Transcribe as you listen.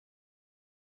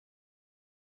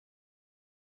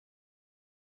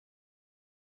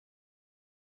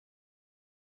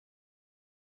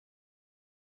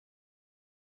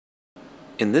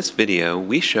In this video,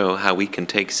 we show how we can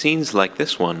take scenes like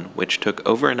this one, which took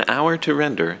over an hour to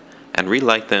render, and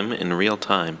relight them in real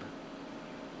time.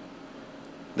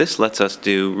 This lets us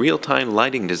do real-time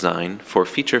lighting design for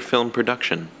feature film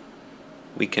production.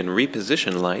 We can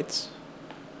reposition lights,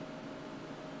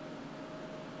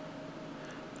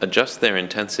 adjust their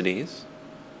intensities,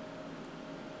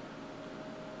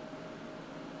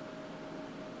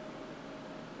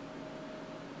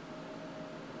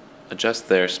 adjust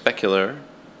their specular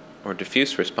or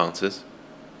diffuse responses,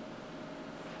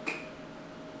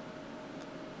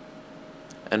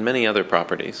 and many other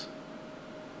properties.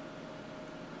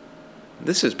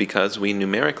 This is because we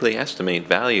numerically estimate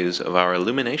values of our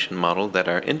illumination model that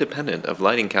are independent of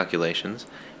lighting calculations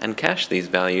and cache these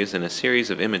values in a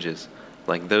series of images,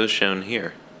 like those shown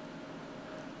here.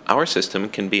 Our system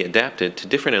can be adapted to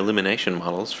different illumination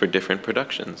models for different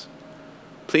productions.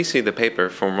 Please see the paper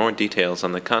for more details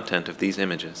on the content of these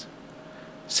images.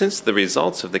 Since the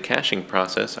results of the caching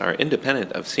process are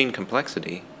independent of scene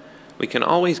complexity, we can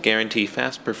always guarantee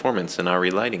fast performance in our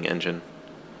relighting engine.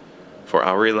 For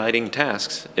our relighting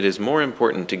tasks, it is more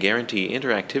important to guarantee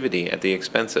interactivity at the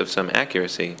expense of some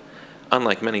accuracy,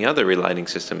 unlike many other relighting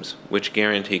systems, which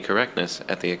guarantee correctness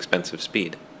at the expense of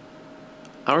speed.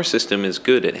 Our system is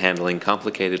good at handling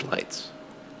complicated lights.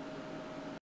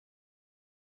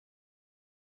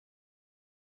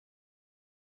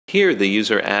 Here, the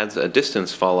user adds a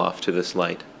distance fall-off to this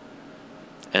light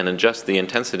and adjusts the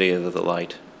intensity of the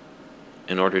light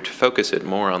in order to focus it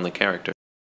more on the character.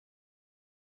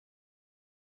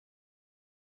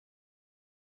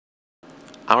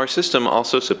 Our system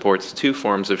also supports two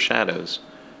forms of shadows,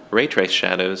 ray trace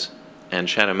shadows and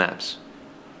shadow maps.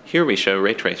 Here we show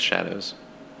ray trace shadows.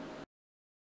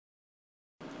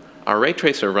 Our ray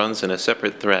tracer runs in a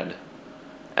separate thread.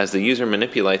 As the user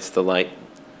manipulates the light,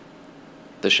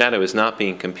 the shadow is not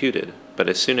being computed, but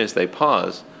as soon as they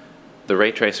pause, the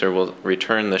ray tracer will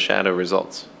return the shadow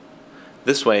results.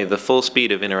 This way, the full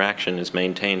speed of interaction is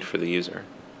maintained for the user.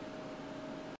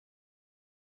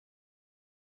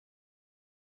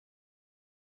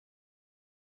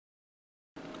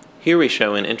 Here we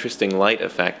show an interesting light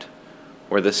effect,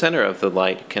 where the center of the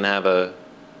light can have a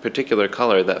particular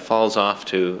color that falls off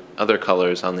to other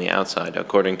colors on the outside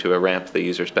according to a ramp the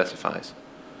user specifies.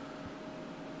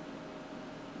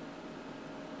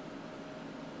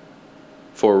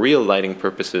 For real lighting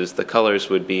purposes, the colors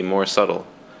would be more subtle.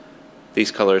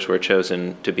 These colors were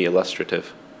chosen to be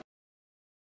illustrative.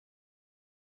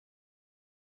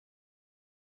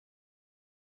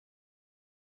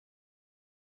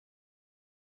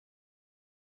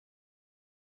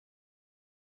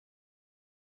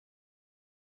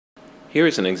 Here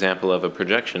is an example of a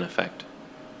projection effect,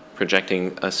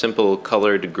 projecting a simple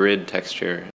colored grid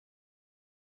texture.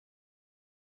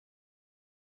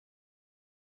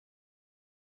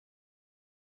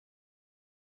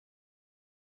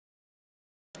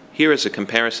 Here is a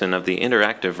comparison of the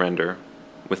interactive render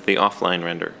with the offline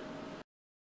render.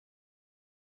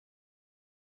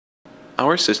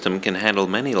 Our system can handle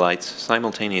many lights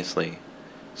simultaneously.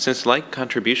 Since light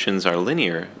contributions are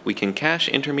linear, we can cache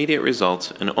intermediate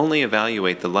results and only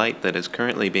evaluate the light that is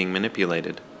currently being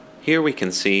manipulated. Here we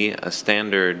can see a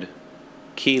standard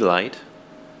key light,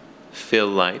 fill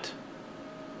light,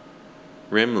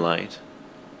 rim light,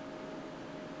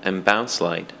 and bounce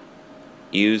light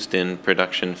used in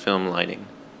production film lighting.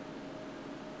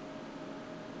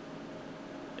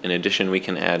 In addition, we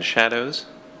can add shadows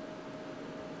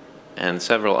and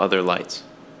several other lights.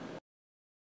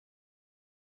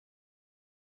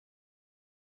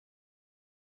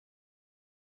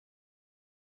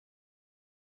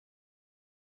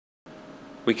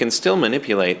 We can still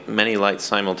manipulate many lights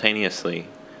simultaneously.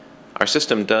 Our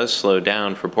system does slow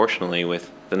down proportionally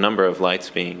with the number of lights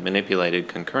being manipulated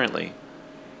concurrently.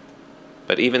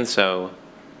 But even so,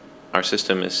 our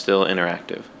system is still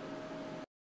interactive.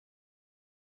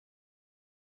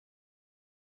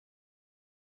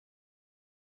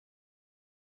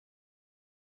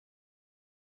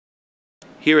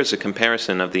 Here is a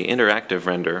comparison of the interactive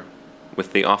render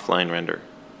with the offline render.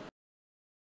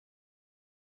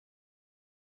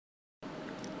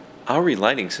 Our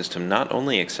relighting system not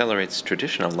only accelerates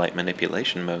traditional light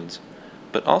manipulation modes,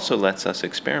 but also lets us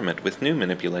experiment with new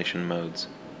manipulation modes.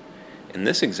 In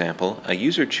this example, a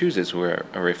user chooses where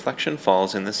a reflection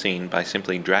falls in the scene by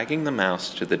simply dragging the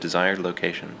mouse to the desired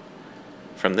location.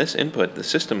 From this input, the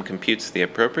system computes the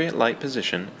appropriate light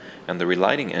position, and the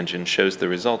relighting engine shows the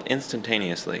result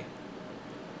instantaneously.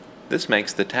 This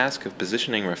makes the task of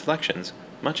positioning reflections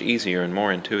much easier and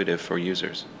more intuitive for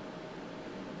users.